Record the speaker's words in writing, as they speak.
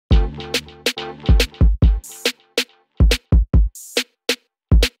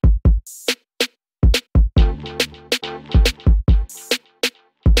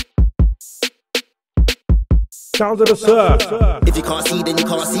Sounds of the surf. If you can't see, then you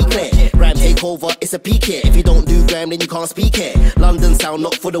can't see clear. Grime take over, it's a peak here. If you don't do grime, then you can't speak here. London sound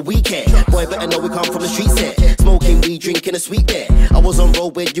not for the weekend. Boy, better know we come from the streets here. Smoking weed, drinking a sweet beer. I was on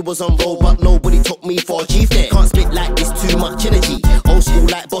road when you was on road, but nobody took me for a chief there. Can't spit like this, too much energy. Old school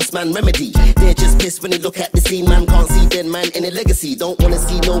like Boss Man Remedy. They're just pissed when they look at the scene, man. Can't see dead man in a legacy. Don't wanna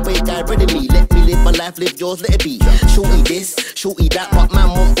see no big guy ready me. Let me live my life, live yours, let it be. Shorty this, shorty that, but man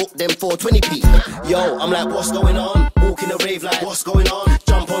won't book them for 20p. Yo, I'm like, what's going on? Walk in a rave like, what's going on?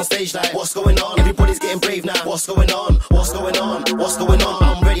 Jump on stage like, what's going on? Everybody's getting brave now. What's going on? What's going on? What's going on?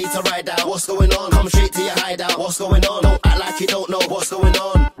 I'm ready to ride out. What's going on? Come straight to your hideout. What's going on? Don't act like you don't know what's going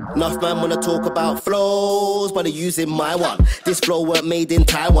on. Enough man wanna talk about flows, but they're using my one. This flow weren't made in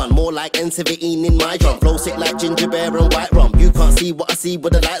Taiwan, more like N17 in my drum. Flow sick like ginger beer and white rum. You can't see what I see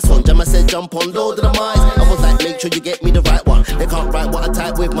with the lights on. Jammer said jump on, load of the mics. I was like, make sure you get me the right one. They can't write what I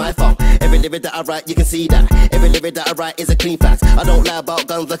type with my thumb. Every lyric that I write, you can see that. Every lyric that I write is a clean fact. I don't lie about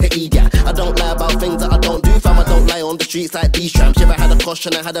guns like an idiot. I don't lie about things that I don't do, fam. I don't lie on the streets like these tramps. If I had a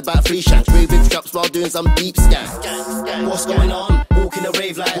caution, I had about 3 shanks. 3 big straps while doing some deep scans. What's going on? Walk in a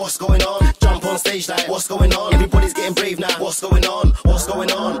rave like, what's going on? Jump on stage like, what's going on? Everybody's getting brave now. What's going on? What's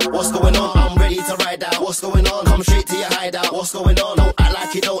going on? What's going on? I'm ready to ride out. What's going on? Come straight to your hideout. What's going on? Don't act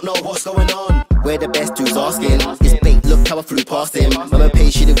like you don't know what's going on. We're the best dudes asking. It's bait, look how I flew past him. Mama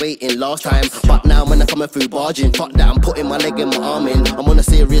patient waiting last time, but now when I'm coming through barging, fuck that, I'm putting my leg and my arm in. I'm on a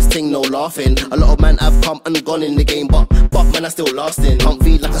serious thing, no laughing. A lot of man have come and gone in the game, but man, I still lasting.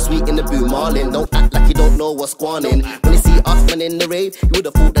 Comfy like a sweet in the blue marlin. Don't act like you don't know what's going on. When you see us man in the rave, you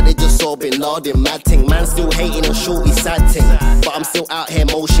would've thought that they just saw Bin Laden. Mad ting, man still hating on shorty, sad ting. But I'm still out here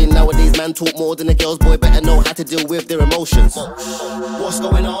motion. Nowadays man talk more than the girls, boy better know how to deal with their emotions. What's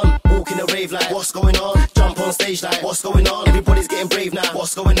going on? Walk in a rave like, what's going on? Jump on stage like, what's going on? Everybody's getting brave now.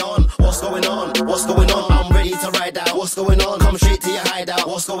 What's going on? What's going on? What's going on? I'm ready to ride out. What's going on? Come straight to your hideout.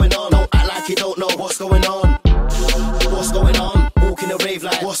 What's going on? Don't act like you don't know what's going on. What's going on? Walk in a rave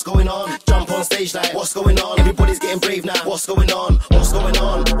like, what's going on? Jump on stage like, what's going on? Everybody's getting brave now. What's going on? What's going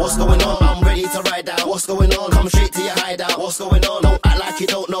on? What's going on? I'm ready to ride out. What's going on? Come straight to your hideout. What's going on? Don't act like you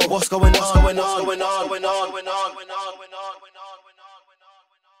don't know what's going on. What's going on?